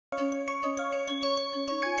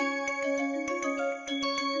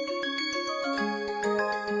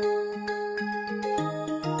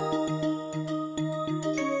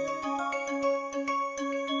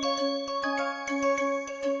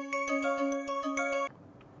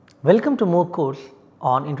Welcome to MOOC course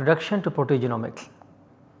on Introduction to Proteogenomics.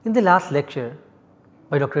 In the last lecture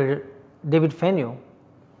by Dr. David Fenio,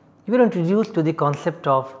 we were introduced to the concept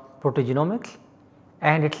of proteogenomics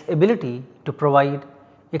and its ability to provide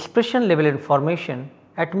expression level information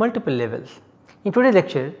at multiple levels. In today's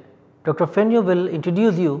lecture, Dr. Fenio will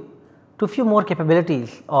introduce you to few more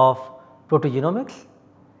capabilities of proteogenomics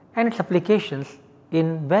and its applications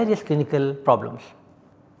in various clinical problems.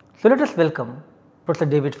 So, let us welcome Professor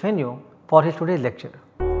David Fenio for his today's lecture.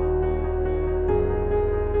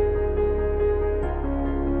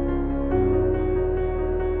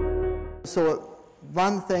 So,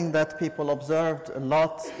 one thing that people observed a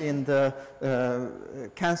lot in the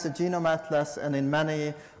cancer genome atlas and in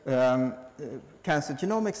many cancer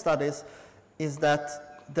genomic studies is that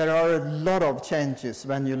there are a lot of changes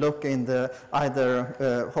when you look in the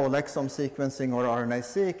either whole exome sequencing or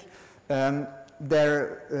RNA-seq.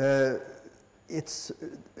 It's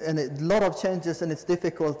a lot of changes, and it's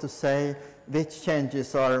difficult to say which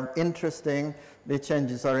changes are interesting, which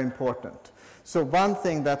changes are important. So one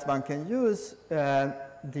thing that one can use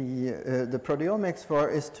the proteomics for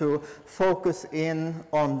is to focus in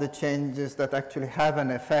on the changes that actually have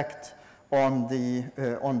an effect on the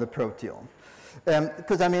proteome.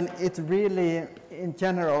 Because I mean, it really, in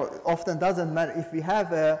general, often doesn't matter if we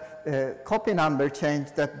have a copy number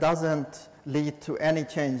change that doesn't lead to any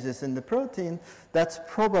changes in the protein. That's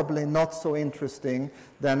probably not so interesting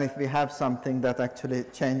than if we have something that actually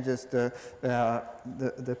changes the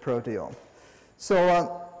proteome.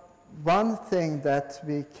 So one thing that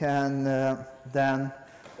we can then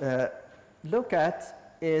look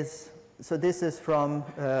at is, so this is from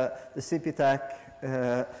the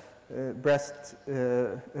CPTAC breast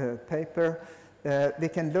paper. We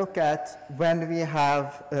can look at when we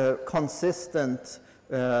have consistent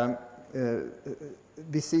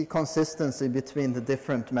we see consistency between the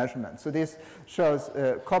different measurements. So this shows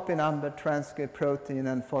copy number, transcript protein,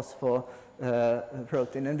 and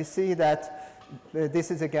phosphoprotein. And we see that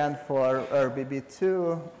this is again for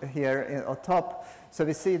RBB2 here on top. So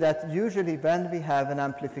we see that usually when we have an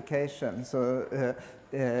amplification, so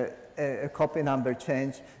a copy number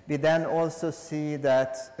change, we then also see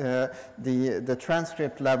that the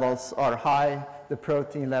transcript levels are high, the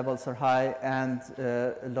protein levels are high, and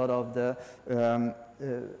a lot of the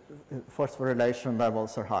phosphorylation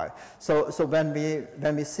levels are high. So when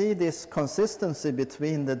we see this consistency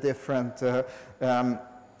between the different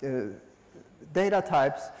data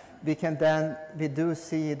types, we do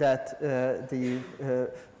see that the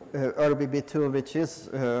RBB2, which is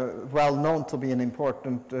well known to be an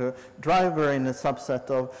important driver in a subset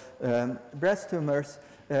of breast tumors,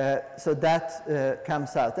 so that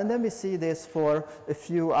comes out. And then we see this for a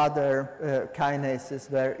few other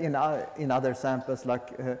kinases where in other samples,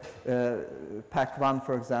 like PAC1,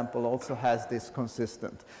 for example, also has this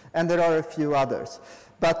consistent. And there are a few others.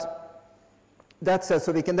 But that said,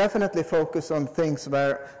 so we can definitely focus on things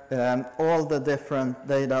where all the different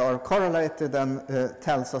data are correlated and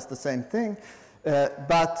tells us the same thing.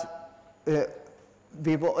 But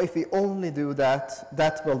if we only do that,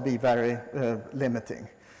 that will be very limiting.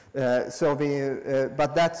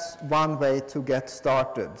 But that's one way to get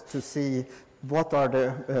started, to see what are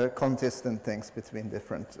the consistent things between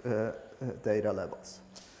different data levels.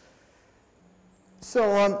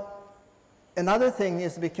 So another thing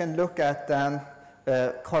is we can look at then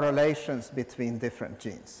correlations between different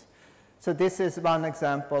genes. So this is one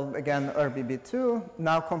example, again, RBB2,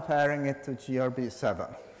 now comparing it to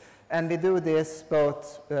GRB7. And we do this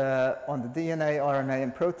both on the DNA, RNA,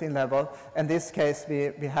 and protein level. In this case,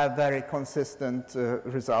 we have very consistent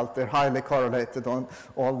result. They're highly correlated on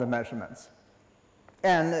all the measurements.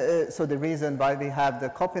 And so the reason why we have the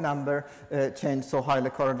copy number change so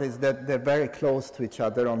highly correlated is that they're very close to each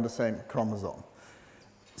other on the same chromosome.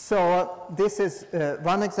 So this is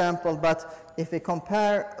one example, but if we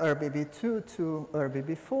compare RBB2 to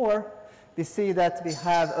RBB4, we see that we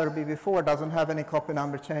have RBB4 doesn't have any copy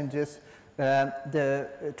number changes.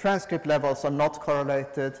 The transcript levels are not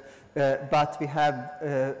correlated, but we have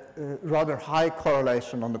rather high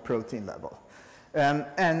correlation on the protein level.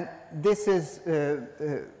 And this is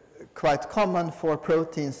quite common for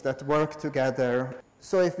proteins that work together.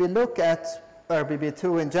 So if we look at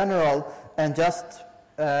RBB2 in general and just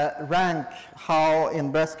rank how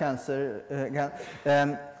in breast cancer,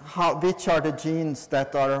 which are the genes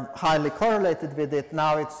that are highly correlated with it.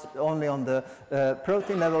 Now it's only on the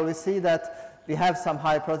protein level. We see that we have some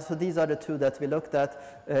high protein. So these are the two that we looked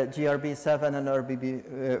at, GRB7 and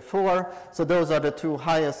RBB4. So those are the two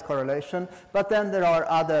highest correlation. But then there are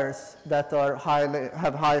others that are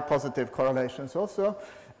have high positive correlations also.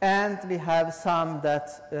 And we have some that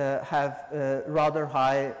have rather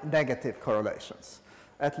high negative correlations.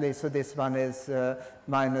 At least, so this one is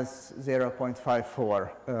minus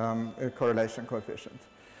 0.54 correlation coefficient.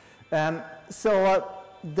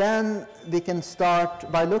 Then we can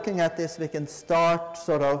start, by looking at this, we can start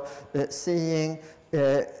sort of seeing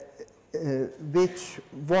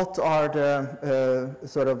what are the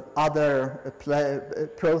sort of other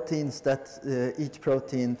proteins that each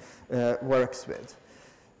protein works with.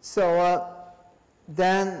 So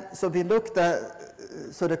we looked at,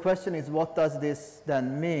 so the question is, what does this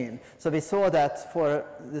then mean? So we saw that for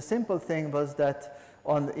the simple thing was that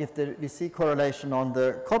if we see correlation on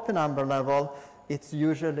the copy number level, it's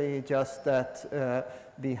usually just that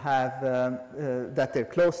we have that they're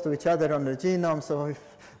close to each other on the genome. So if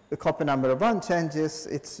the copy number of one changes,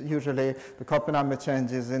 it's usually the copy number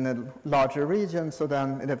changes in a larger region. So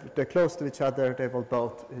then if they're close to each other, they will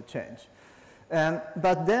both change.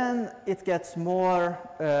 But then it gets more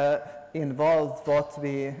involved what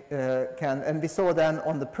we can, and we saw then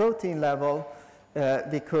on the protein level,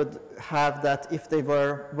 we could have that if they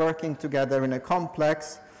were working together in a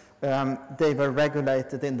complex, they were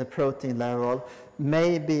regulated in the protein level,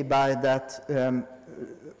 maybe by that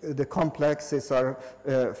the complexes are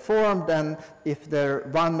formed, and if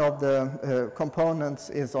one of the components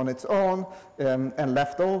is on its own and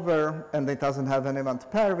left over and it doesn't have anyone to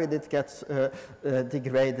pair with, it gets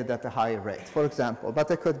degraded at a higher rate, for example. But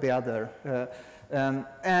there could be other.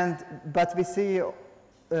 But we see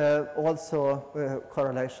also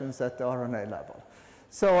correlations at the RNA level.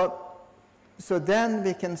 So then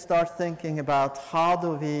we can start thinking about how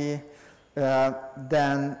do we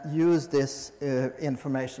then use this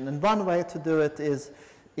information. And one way to do it is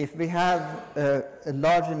if we have a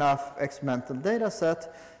large enough experimental data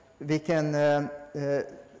set, we can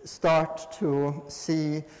start to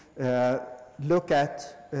see, look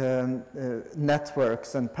at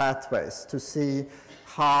networks and pathways to see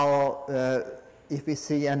how, if we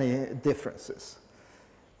see any differences.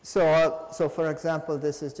 So for example,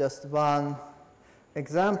 this is just one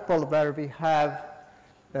example where we have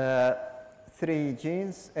 3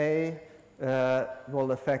 genes. A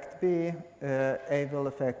will affect B, A will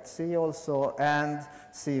affect C also, and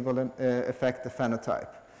C will affect the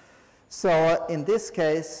phenotype. So in this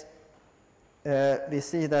case, we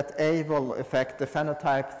see that A will affect the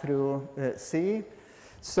phenotype through C.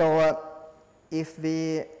 So if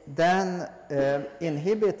we then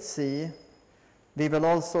inhibit C, we will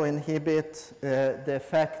also inhibit the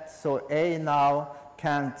effect, so A now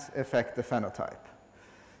can't affect the phenotype.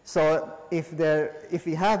 So if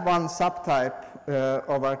we have one subtype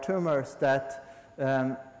of our tumors that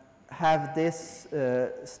have this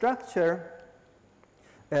structure,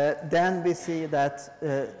 then we see that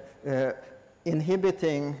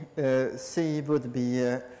inhibiting C would be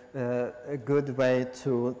a good way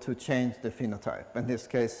to change the phenotype, in this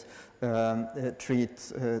case treat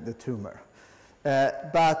the tumor.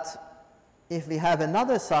 But if we have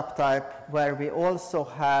another subtype where we also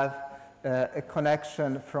have a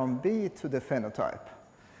connection from B to the phenotype,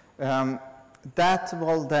 that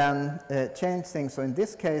will then change things. So in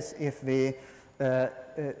this case, if we have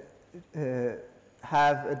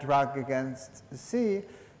a drug against C,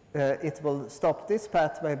 it will stop this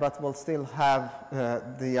pathway, but will still have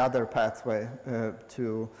the other pathway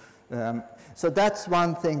to. So that's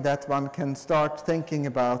one thing that one can start thinking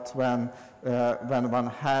about when one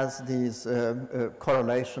has these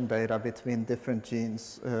correlation data between different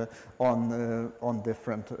genes on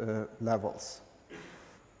different levels.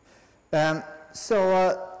 Then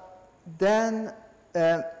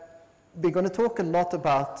we're going to talk a lot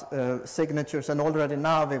about signatures, and already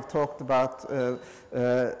now we've talked about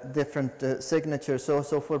different signatures.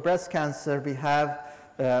 So for breast cancer, we have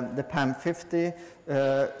the PAM50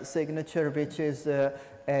 signature, which is a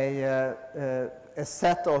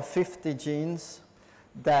set of 50 genes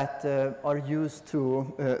that are used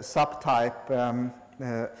to subtype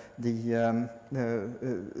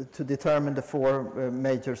to determine the 4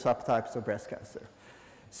 major subtypes of breast cancer.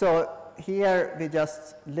 So here we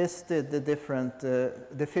just listed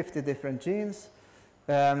the 50 different genes,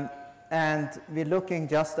 and we're looking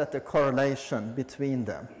just at the correlation between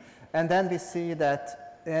them. And then we see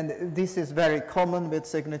that, and this is very common with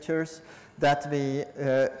signatures, that we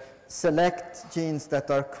select genes that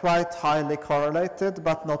are quite highly correlated,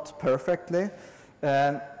 but not perfectly.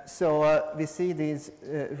 So we see these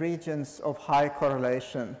regions of high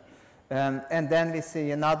correlation. And then we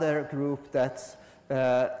see another group that's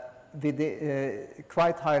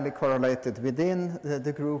quite highly correlated within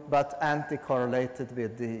the group, but anti-correlated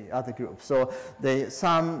with the other group. So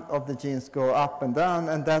some of the genes go up and down,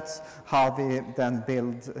 and that's how we then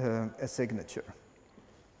build a signature.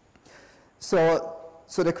 So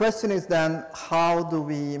the question is then, how do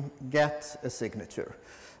we get a signature?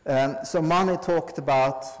 So Mani talked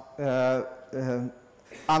about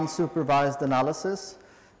unsupervised analysis.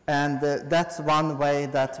 And that's one way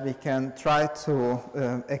that we can try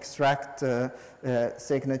to extract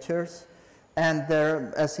signatures. And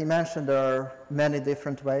there, as he mentioned, there are many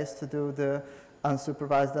different ways to do the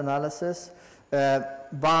unsupervised analysis.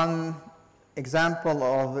 One example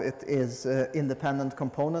of it is independent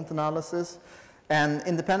component analysis. And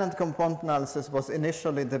independent component analysis was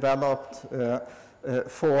initially developed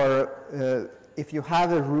for if you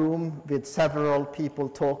have a room with several people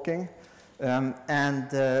talking, and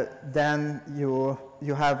then you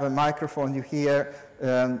have a microphone, you hear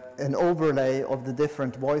an overlay of the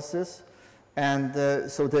different voices. And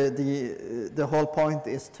so the whole point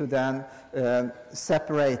is to then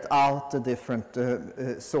separate out the different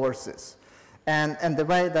sources. And the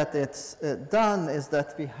way that it's done is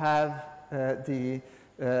that we have the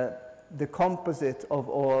composite of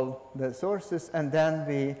all the sources, and then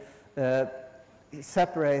we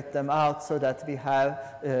separate them out so that we have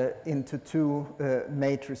into two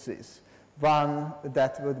matrices. One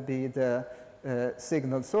that would be the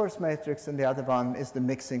signal source matrix, and the other one is the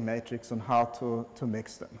mixing matrix on how to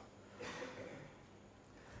mix them.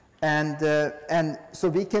 And so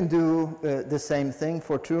we can do the same thing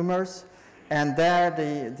for tumors. And there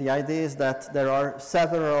the idea is that there are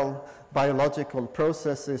several biological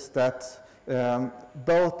processes that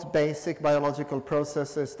both basic biological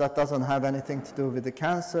processes that doesn't have anything to do with the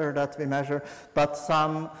cancer that we measure, but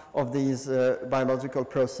some of these biological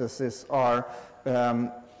processes are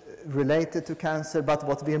related to cancer, but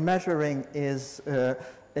what we're measuring is a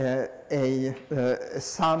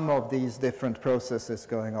sum of these different processes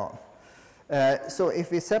going on. So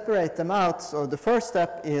if we separate them out, so the first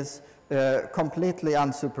step is completely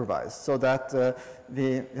unsupervised, so that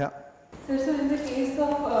yeah. So in the case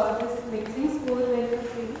of this mixing score, where you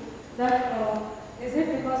see that is it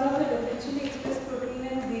because of the differentially expressed protein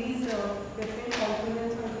and these different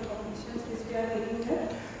components or the coefficients which we are taking here?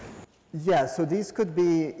 Yeah, so these could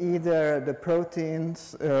be either the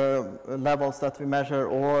proteins levels that we measure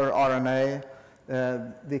or RNA.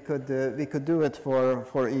 We could do it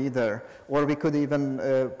for either, or we could even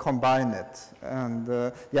combine it. And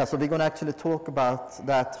yeah, so we're going to actually talk about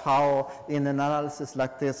that, how in an analysis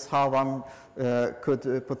like this, how one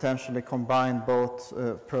could potentially combine both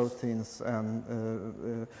proteins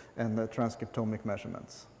and transcriptomic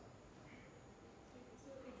measurements.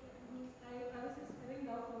 So I was just having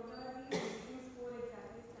doubt what are the mixing score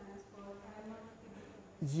exactly stands for. I am not.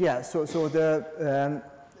 Yeah, so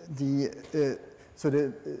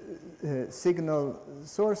the signal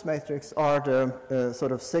source matrix are the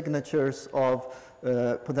sort of signatures of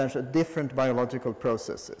potential different biological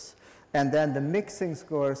processes. And then the mixing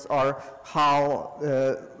scores are how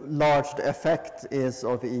large the effect is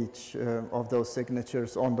of each of those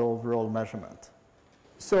signatures on the overall measurement.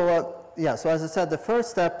 So yeah, so as I said, the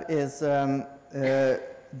first step is then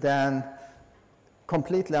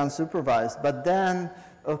completely unsupervised. But then,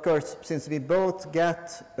 of course, since we both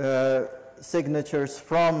get signatures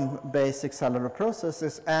from basic cellular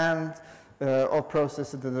processes and of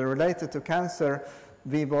processes that are related to cancer,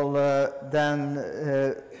 we will then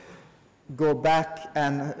go back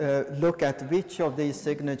and look at which of these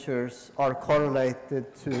signatures are correlated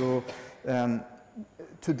to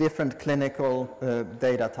different clinical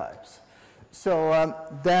data types. So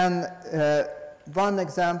then one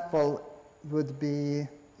example would be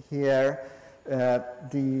here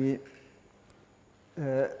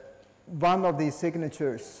one of these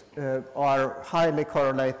signatures are highly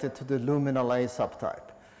correlated to the luminal A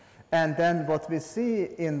subtype. And then what we see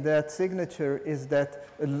in that signature is that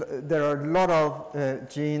there are a lot of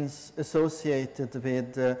genes associated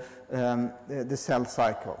with the cell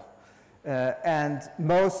cycle. And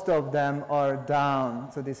most of them are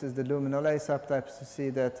down. So this is the luminal A subtypes. You see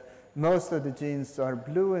that most of the genes are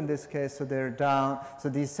blue in this case, so they're down. So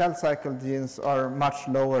these cell cycle genes are much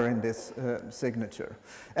lower in this signature.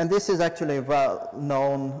 And this is actually a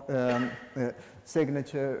well-known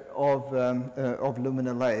signature of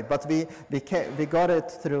luminal A. But we got it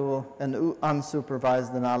through an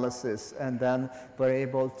unsupervised analysis, and then were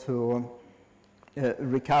able to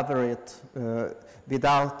recover it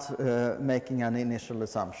without making any initial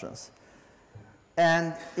assumptions.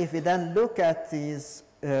 And if we then look at these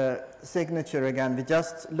signature again, we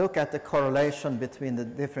just look at the correlation between the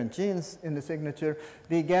different genes in the signature,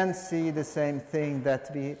 we again see the same thing, that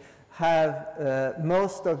we have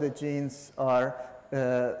most of the genes are,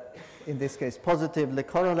 in this case, positively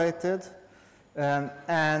correlated.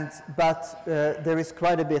 But there is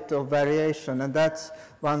quite a bit of variation, and that's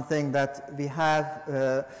one thing, that we have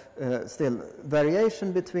still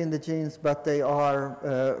variation between the genes, but they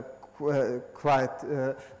are quite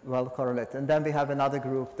well correlated. And then we have another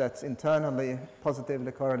group that's internally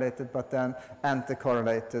positively correlated, but then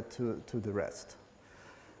anti-correlated to the rest.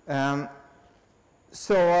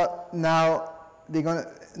 So now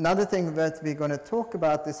another thing that we're going to talk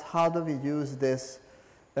about is how do we use this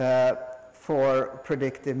for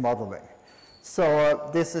predictive modeling. So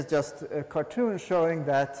this is just a cartoon showing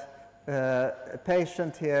that a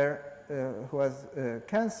patient here who has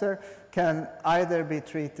cancer can either be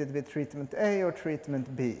treated with treatment A or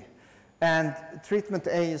treatment B. And treatment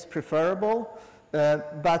A is preferable,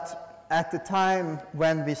 but at the time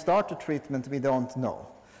when we start the treatment, we don't know.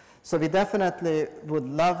 So we definitely would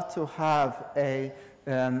love to have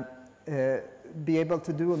be able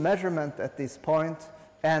to do a measurement at this point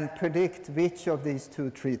and predict which of these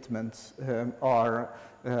two treatments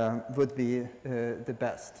would be the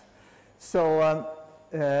best. So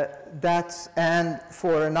and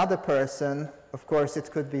for another person, of course,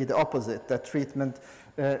 it could be the opposite, that treatment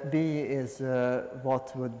B is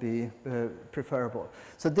what would be preferable.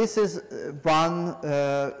 So this is one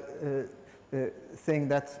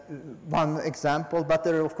thing, one example, but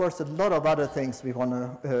there are of course a lot of other things we want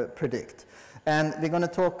to predict. And we're going to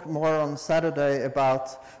talk more on Saturday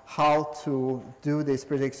about how to do this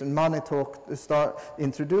prediction. Mani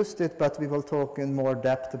introduced it, but we will talk in more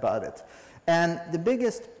depth about it. And the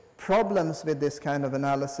biggest problems with this kind of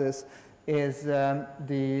analysis is that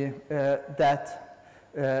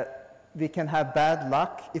we can have bad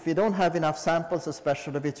luck. If we don't have enough samples,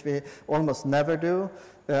 especially, which we almost never do,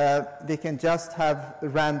 we can just have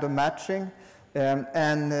random matching.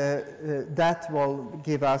 And that will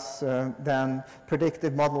give us then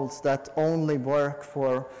predictive models that only work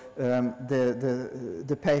for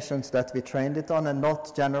the patients that we trained it on and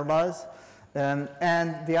not generalize.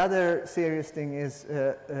 And the other serious thing is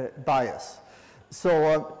bias.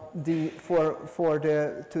 So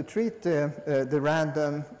to treat the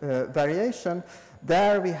random variation,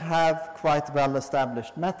 there we have quite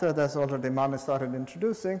well-established method, as already Mani started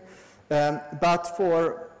introducing. But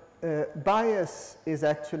for bias is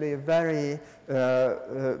actually a very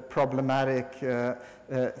problematic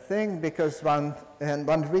thing, because one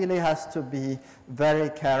really has to be very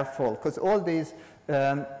careful, because all these,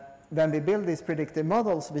 when we build these predictive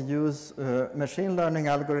models, we use machine learning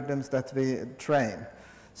algorithms that we train.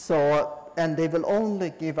 So, and they will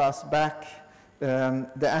only give us back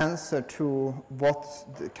the answer to what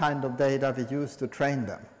kind of data we use to train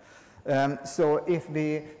them. So if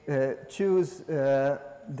we choose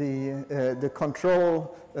the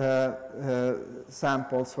control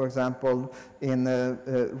samples, for example, in a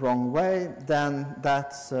wrong way, then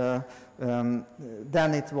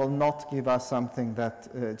then it will not give us something that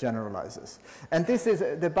generalizes. And this is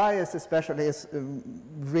the bias, especially, is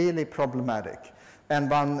really problematic, and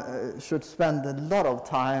one should spend a lot of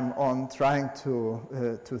time on trying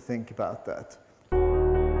to think about that.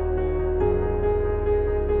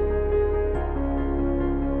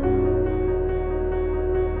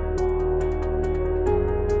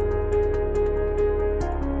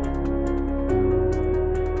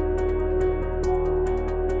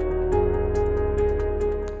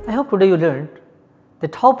 I hope today you learned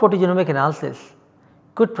that how proteogenomic analysis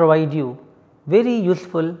could provide you very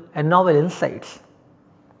useful and novel insights.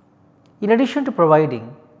 In addition to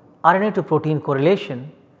providing RNA to protein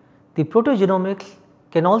correlation, the proteogenomics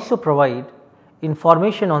can also provide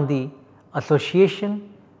information on the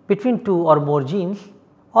association between two or more genes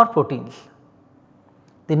or proteins.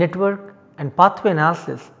 The network and pathway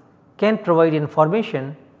analysis can provide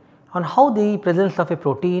information on how the presence of a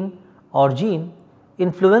protein or gene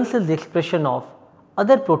influences the expression of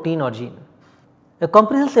other protein or gene. A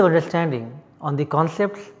comprehensive understanding on the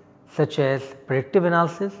concepts such as predictive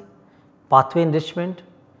analysis, pathway enrichment,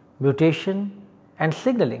 mutation and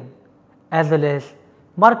signaling, as well as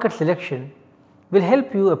marker selection will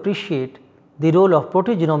help you appreciate the role of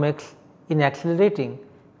proteogenomics in accelerating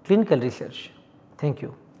clinical research. Thank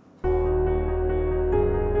you.